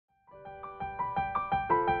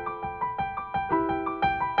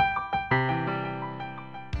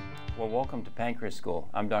Well, welcome to Pancreas School.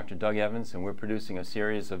 I'm Dr. Doug Evans, and we're producing a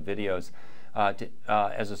series of videos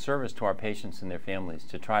as a service to our patients and their families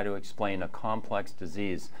to try to explain a complex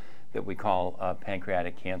disease that we call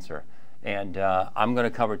pancreatic cancer. And I'm going to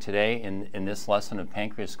cover today in this lesson of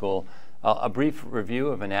Pancreas School a brief review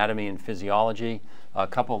of anatomy and physiology, a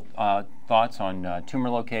couple thoughts on tumor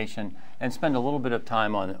location, and spend a little bit of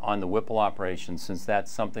time on the Whipple operation, since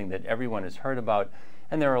that's something that everyone has heard about.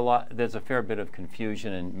 And there's a fair bit of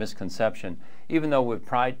confusion and misconception, even though we've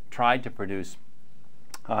tried to produce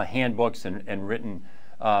handbooks and written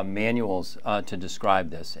manuals to describe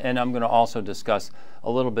this. And I'm going to also discuss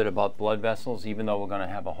a little bit about blood vessels, even though we're going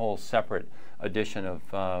to have a whole separate edition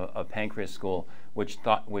of Pancreas School, which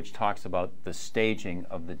talks about the staging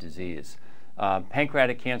of the disease.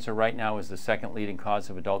 Pancreatic cancer right now is the second leading cause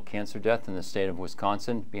of adult cancer death in the state of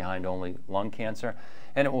Wisconsin, behind only lung cancer,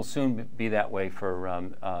 and it will soon be that way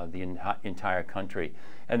for the entire country.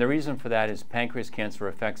 And the reason for that is pancreas cancer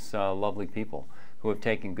affects lovely people who have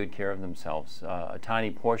taken good care of themselves. A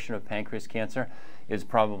tiny portion of pancreas cancer is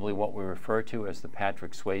probably what we refer to as the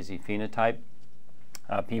Patrick Swayze phenotype.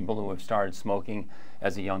 People who have started smoking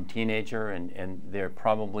as a young teenager, and there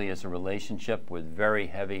probably is a relationship with very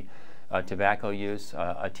heavy tobacco use.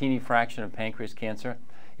 A teeny fraction of pancreas cancer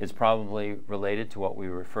is probably related to what we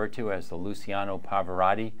refer to as the Luciano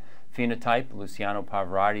Pavarotti phenotype. Luciano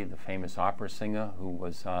Pavarotti, the famous opera singer, who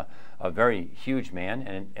was a very huge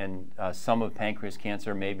man, and some of pancreas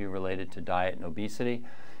cancer may be related to diet and obesity.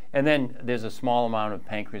 And then there's a small amount of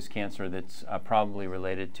pancreas cancer that's probably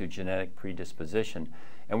related to genetic predisposition.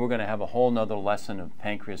 And we're going to have a whole nother lesson of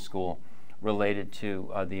Pancreas School related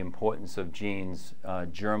to the importance of genes,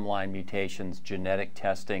 germline mutations, genetic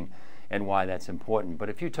testing, and why that's important. But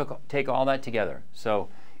if you take all that together, so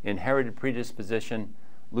inherited predisposition,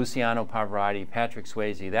 Luciano Pavarotti, Patrick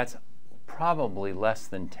Swayze, that's probably less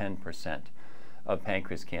than 10% of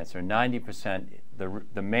pancreas cancer. 90%,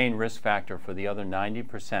 the main risk factor for the other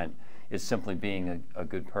 90% is simply being a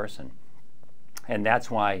good person. And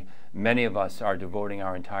that's why many of us are devoting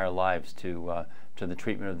our entire lives to the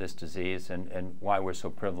treatment of this disease, and why we're so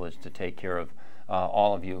privileged to take care of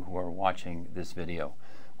all of you who are watching this video.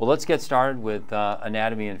 Well, let's get started with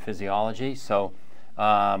anatomy and physiology. So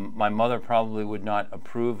my mother probably would not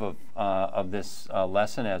approve of this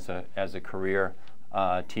lesson as a career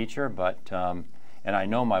teacher, but and I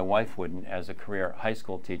know my wife wouldn't as a career high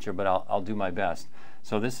school teacher, but I'll do my best.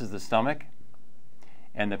 So this is the stomach,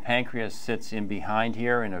 and the pancreas sits in behind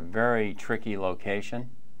here in a very tricky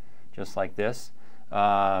location, just like this.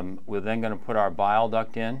 We're then going to put our bile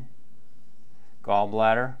duct in,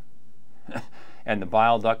 gallbladder, and the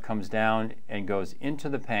bile duct comes down and goes into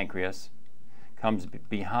the pancreas, comes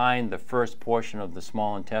behind the first portion of the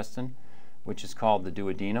small intestine, which is called the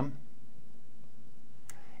duodenum,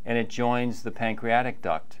 and it joins the pancreatic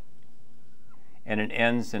duct, and it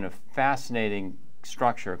ends in a fascinating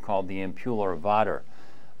structure called the ampulla of Vater.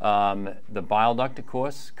 The bile duct, of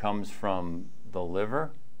course, comes from the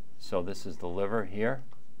liver. So this is the liver here.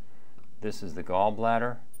 This is the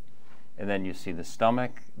gallbladder. And then you see the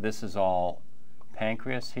stomach. This is all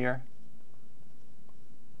pancreas here.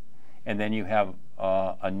 And then you have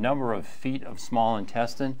a number of feet of small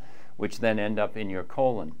intestine, which then end up in your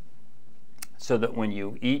colon. So that when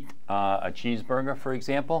you eat a cheeseburger, for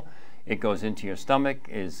example, it goes into your stomach,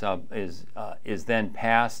 is then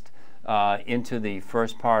passed into the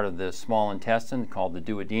first part of the small intestine called the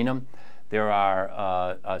duodenum. There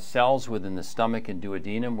are cells within the stomach and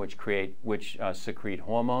duodenum which secrete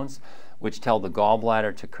hormones, which tell the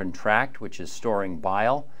gallbladder to contract, which is storing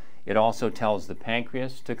bile. It also tells the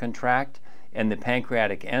pancreas to contract, and the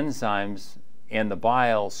pancreatic enzymes and the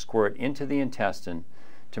bile squirt into the intestine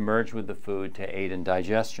to merge with the food to aid in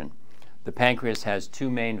digestion. The pancreas has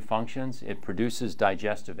two main functions. It produces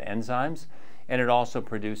digestive enzymes, and it also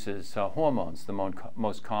produces hormones, the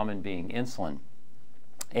most common being insulin.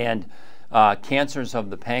 And cancers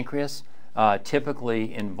of the pancreas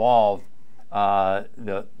typically involve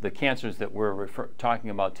the cancers that we're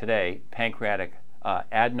talking about today, pancreatic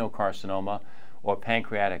adenocarcinoma or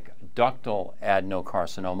pancreatic ductal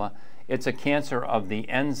adenocarcinoma. It's a cancer of the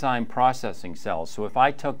enzyme processing cells. So if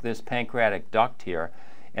I took this pancreatic duct here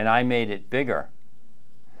and I made it bigger,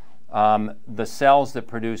 the cells that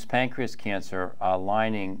produce pancreas cancer are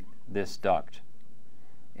lining this duct.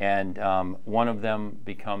 And one of them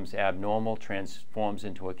becomes abnormal, transforms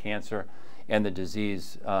into a cancer, and the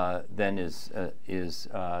disease then is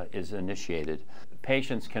initiated.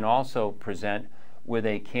 Patients can also present with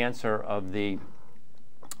a cancer of the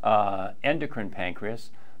endocrine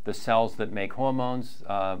pancreas, the cells that make hormones.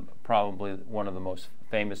 Probably one of the most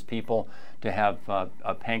famous people to have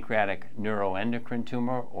a pancreatic neuroendocrine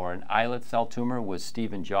tumor or an islet cell tumor was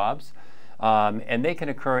Stephen Jobs. And they can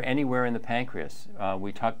occur anywhere in the pancreas.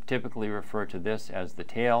 We typically refer to this as the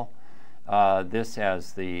tail, this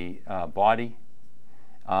as the body,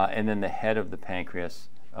 and then the head of the pancreas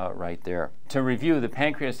right there. To review, the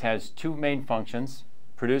pancreas has two main functions: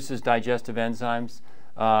 produces digestive enzymes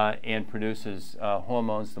and produces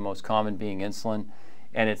hormones, the most common being insulin.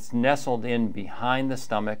 And it's nestled in behind the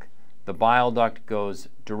stomach. The bile duct goes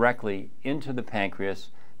directly into the pancreas,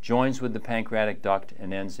 joins with the pancreatic duct,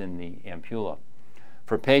 and ends in the ampulla.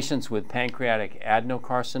 For patients with pancreatic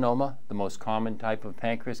adenocarcinoma, the most common type of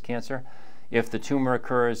pancreas cancer, if the tumor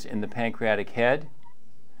occurs in the pancreatic head,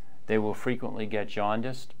 they will frequently get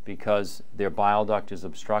jaundiced because their bile duct is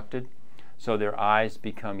obstructed. So their eyes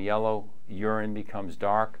become yellow, urine becomes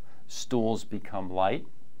dark, stools become light.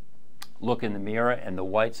 Look in the mirror and the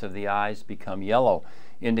whites of the eyes become yellow,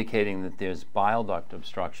 indicating that there's bile duct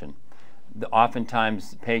obstruction.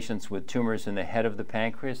 Oftentimes, patients with tumors in the head of the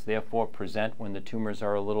pancreas therefore present when the tumors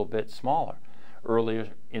are a little bit smaller, earlier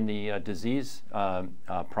in the disease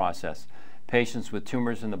process. Patients with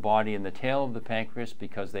tumors in the body and the tail of the pancreas,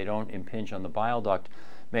 because they don't impinge on the bile duct,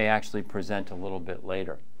 may actually present a little bit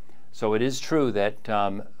later. So it is true that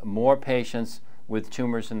more patients with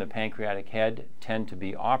tumors in the pancreatic head tend to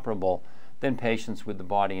be operable than patients with the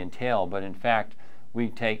body and tail. But in fact,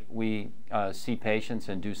 we see patients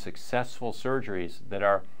and do successful surgeries that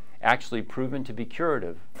are actually proven to be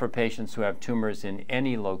curative for patients who have tumors in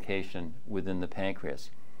any location within the pancreas.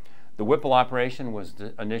 The Whipple operation was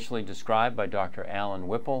initially described by Dr. Alan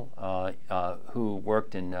Whipple, who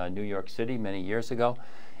worked in New York City many years ago.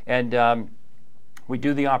 And we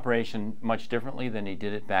do the operation much differently than he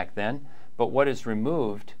did it back then. But what is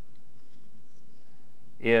removed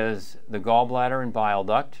is the gallbladder and bile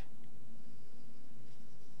duct,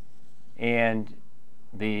 and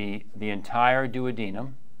the entire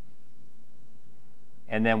duodenum,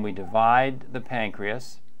 and then we divide the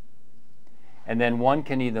pancreas, and then one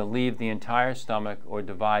can either leave the entire stomach or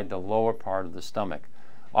divide the lower part of the stomach.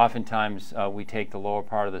 Oftentimes we take the lower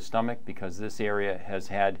part of the stomach because this area has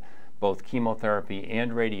had both chemotherapy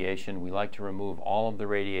and radiation. We like to remove all of the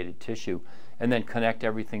radiated tissue and then connect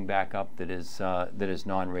everything back up that is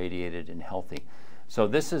non-radiated and healthy. So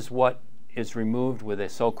this is what is removed with a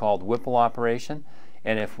so-called Whipple operation.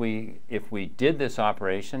 And if we did this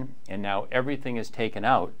operation and now everything is taken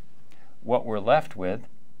out, what we're left with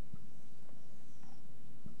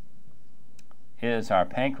is our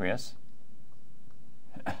pancreas,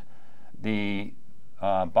 the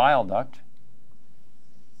bile duct,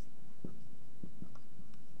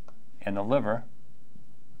 and the liver,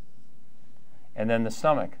 and then the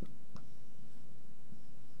stomach.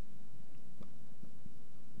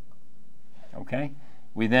 Okay?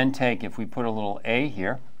 We then take, if we put a little A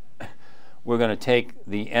here, we're going to take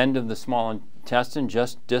the end of the small intestine,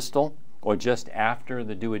 just distal or just after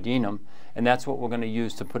the duodenum, and that's what we're going to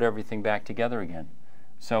use to put everything back together again.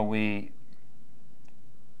 So we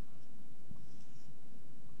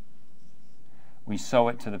sew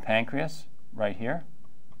it to the pancreas right here.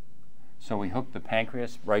 So we hook the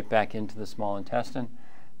pancreas right back into the small intestine,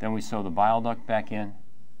 then we sew the bile duct back in,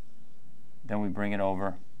 then we bring it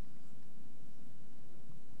over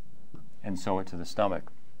and sew it to the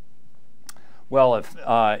stomach. Well,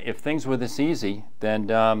 if things were this easy, then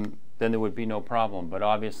there would be no problem. But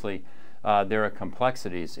obviously, there are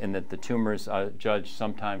complexities in that the tumors are judged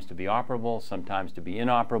sometimes to be operable, sometimes to be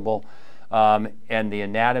inoperable, and the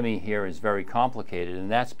anatomy here is very complicated,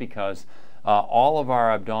 and that's because all of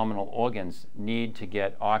our abdominal organs need to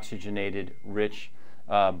get oxygenated, rich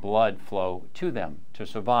blood flow to them to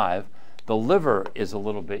survive. The liver is a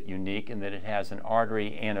little bit unique in that it has an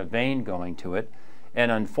artery and a vein going to it,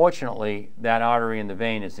 and unfortunately that artery and the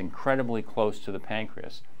vein is incredibly close to the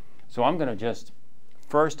pancreas. So I'm going to just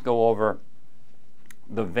first go over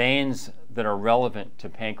the veins that are relevant to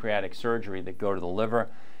pancreatic surgery that go to the liver,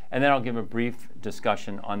 and then I'll give a brief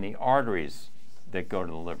discussion on the arteries that go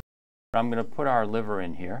to the liver. I'm going to put our liver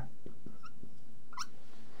in here,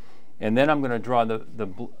 and then I'm going to draw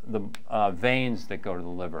the veins that go to the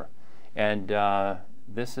liver. And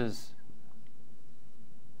this is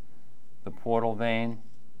the portal vein,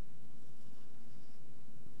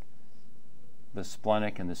 the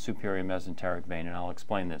splenic, and the superior mesenteric vein, and I'll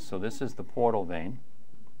explain this. So this is the portal vein.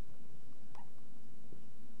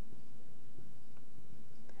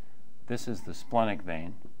 This is the splenic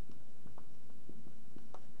vein.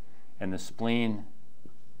 And the spleen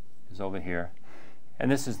is over here. and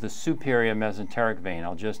this is the superior mesenteric vein.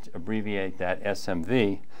 I'll just abbreviate that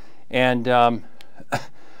SMV. And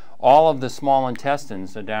all of the small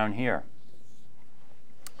intestines are down here.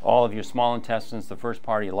 All of your small intestines, the first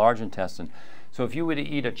part of your large intestine. So if you were to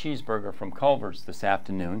eat a cheeseburger from Culver's this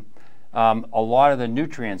afternoon, a lot of the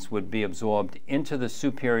nutrients would be absorbed into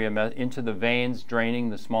the into the veins draining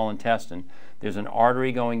the small intestine. There's an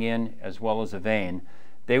artery going in as well as a vein.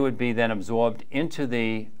 They would be then absorbed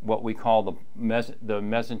into what we call the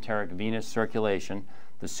mesenteric venous circulation,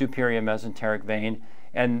 the superior mesenteric vein,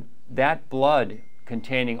 and that blood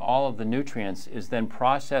containing all of the nutrients is then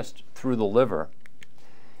processed through the liver,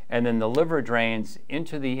 and then the liver drains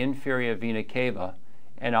into the inferior vena cava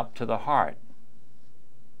and up to the heart.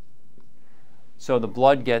 So the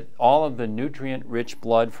blood all of the nutrient-rich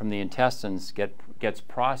blood from the intestines gets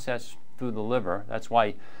processed through the liver. That's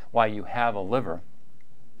why you have a liver.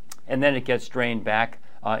 And then it gets drained back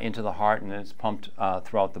into the heart, and then it's pumped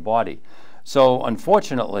throughout the body. So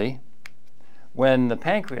unfortunately, when the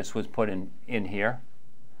pancreas was put in here,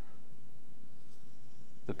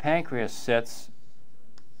 the pancreas sits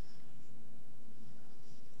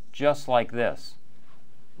just like this,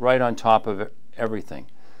 right on top of everything.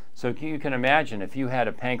 So you can imagine if you had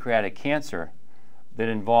a pancreatic cancer that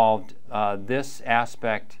involved this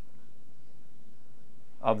aspect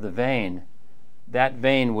of the vein, that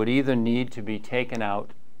vein would either need to be taken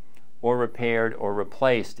out or repaired or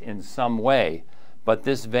replaced in some way, but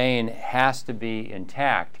this vein has to be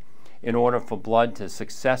intact in order for blood to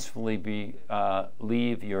successfully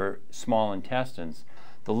leave your small intestines.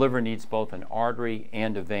 The liver needs both an artery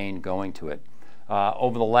and a vein going to it.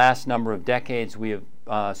 Over the last number of decades, we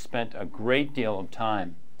have spent a great deal of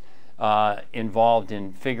time involved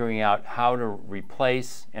in figuring out how to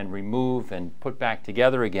replace and remove and put back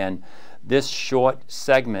together again this short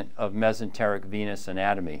segment of mesenteric venous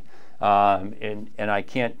anatomy. And I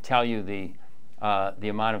can't tell you the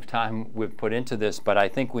amount of time we've put into this, but I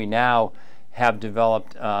think we now have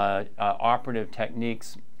developed operative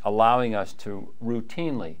techniques allowing us to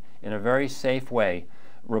routinely, in a very safe way,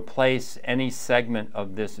 replace any segment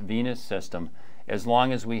of this venous system as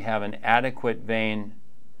long as we have an adequate vein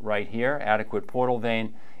right here, adequate portal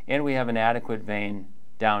vein, and we have an adequate vein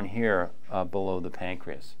down here below the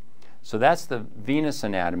pancreas. So that's the venous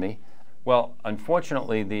anatomy. Well,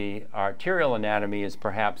 unfortunately, the arterial anatomy is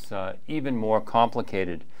perhaps even more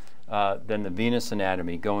complicated than the venous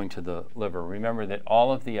anatomy going to the liver. Remember that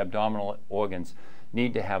all of the abdominal organs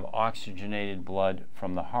need to have oxygenated blood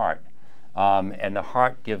from the heart. And the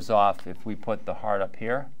heart gives off, if we put the heart up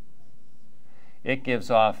here, it gives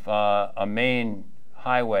off a main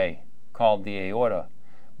highway called the aorta,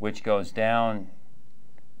 which goes down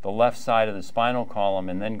the left side of the spinal column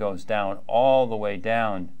and then goes down all the way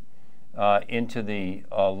down into the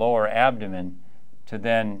lower abdomen to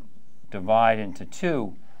then divide into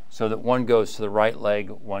two so that one goes to the right leg,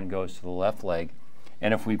 one goes to the left leg.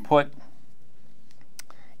 And if we put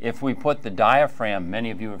the diaphragm, many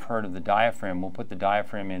of you have heard of the diaphragm, we'll put the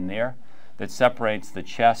diaphragm in there that separates the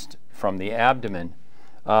chest from the abdomen.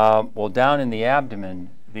 Well, down in the abdomen,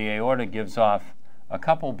 the aorta gives off a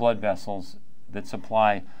couple blood vessels that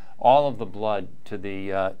supply all of the blood to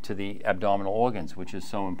the abdominal organs, which is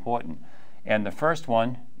so important. And the first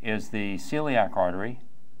one is the celiac artery,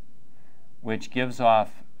 which gives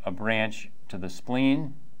off a branch to the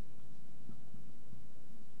spleen.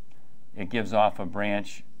 It gives off a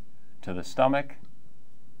branch to the stomach.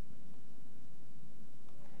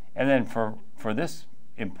 And then for this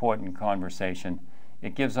important conversation,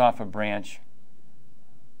 it gives off a branch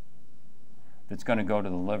that's going to go to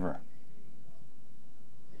the liver.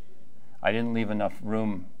 I didn't leave enough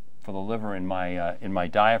room for the liver in my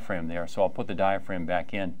diaphragm there, so I'll put the diaphragm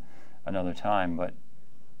back in another time, but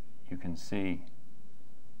you can see.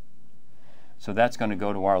 So that's going to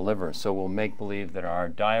go to our liver. So we'll make believe that our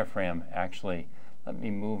diaphragm actually, let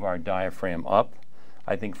me move our diaphragm up.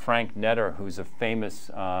 I think Frank Netter, who's a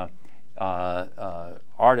famous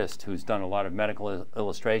artist who's done a lot of medical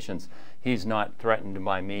illustrations, he's not threatened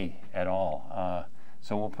by me at all.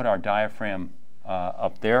 So we'll put our diaphragm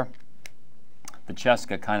up there. The chest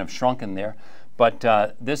got kind of shrunken there, but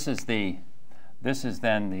this is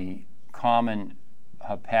then the common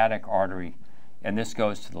hepatic artery, and this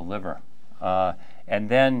goes to the liver. And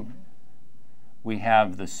then we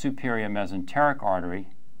have the superior mesenteric artery,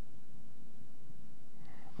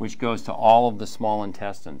 which goes to all of the small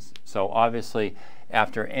intestines. So obviously,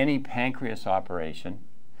 after any pancreas operation,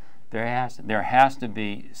 there has to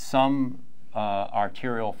be some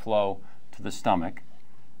arterial flow to the stomach.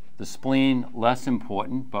 The spleen, less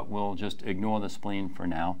important, but we'll just ignore the spleen for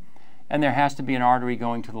now. And there has to be an artery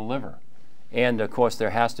going to the liver. And of course, there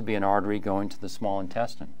has to be an artery going to the small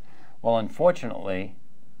intestine. Well, unfortunately,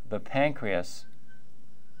 the pancreas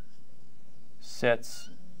sits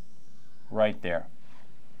right there.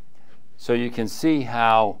 So you can see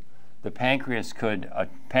how the pancreas a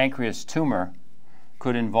pancreas tumor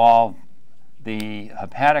could involve the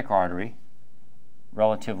hepatic artery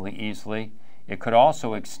relatively easily. It could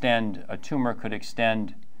also extend, a tumor could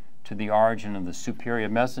extend to the origin of the superior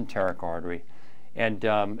mesenteric artery.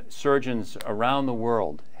 And surgeons around the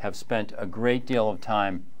world have spent a great deal of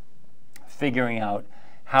time figuring out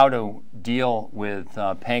how to deal with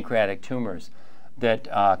pancreatic tumors that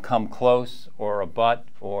come close or abut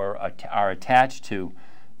or are attached to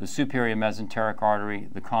the superior mesenteric artery,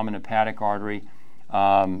 the common hepatic artery,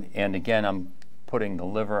 and again, I'm putting the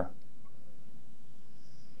liver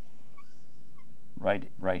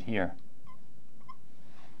right here,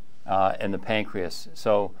 and the pancreas.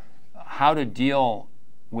 So how to deal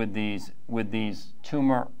with these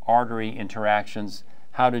tumor artery interactions,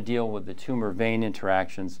 how to deal with the tumor vein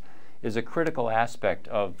interactions is a critical aspect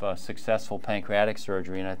of successful pancreatic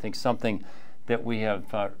surgery, and I think something that we have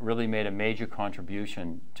really made a major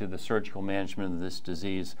contribution to the surgical management of this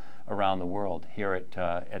disease around the world here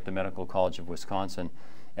at the Medical College of Wisconsin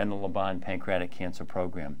and the LaBahn Pancreatic Cancer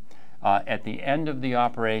Program. At the end of the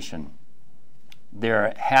operation,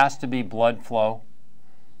 there has to be blood flow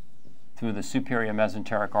through the superior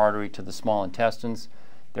mesenteric artery to the small intestines.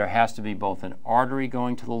 There has to be both an artery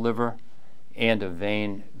going to the liver and a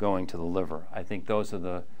vein going to the liver. I think those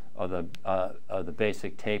are the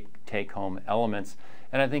basic take-home elements.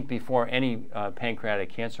 And I think before any pancreatic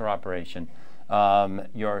cancer operation,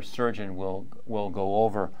 your surgeon will go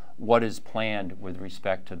over what is planned with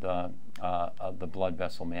respect to the blood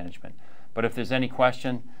vessel management. But if there's any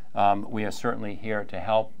question, we are certainly here to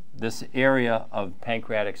help. This area of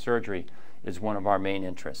pancreatic surgery is one of our main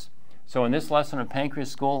interests. So in this lesson of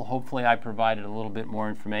Pancreas School, hopefully I provided a little bit more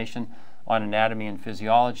information on anatomy and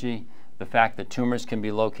physiology, the fact that tumors can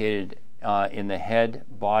be located in the head,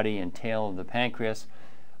 body, and tail of the pancreas,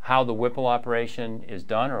 how the Whipple operation is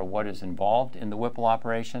done or what is involved in the Whipple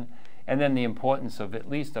operation, and then the importance of at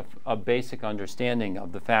least a basic understanding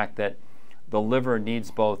of the fact that the liver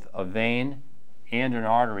needs both a vein and an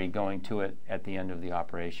artery going to it at the end of the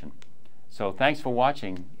operation. So thanks for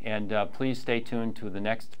watching, and please stay tuned to the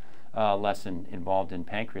next lesson involved in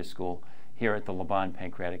Pancreas School here at the LaBahn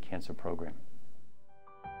Pancreatic Cancer Program.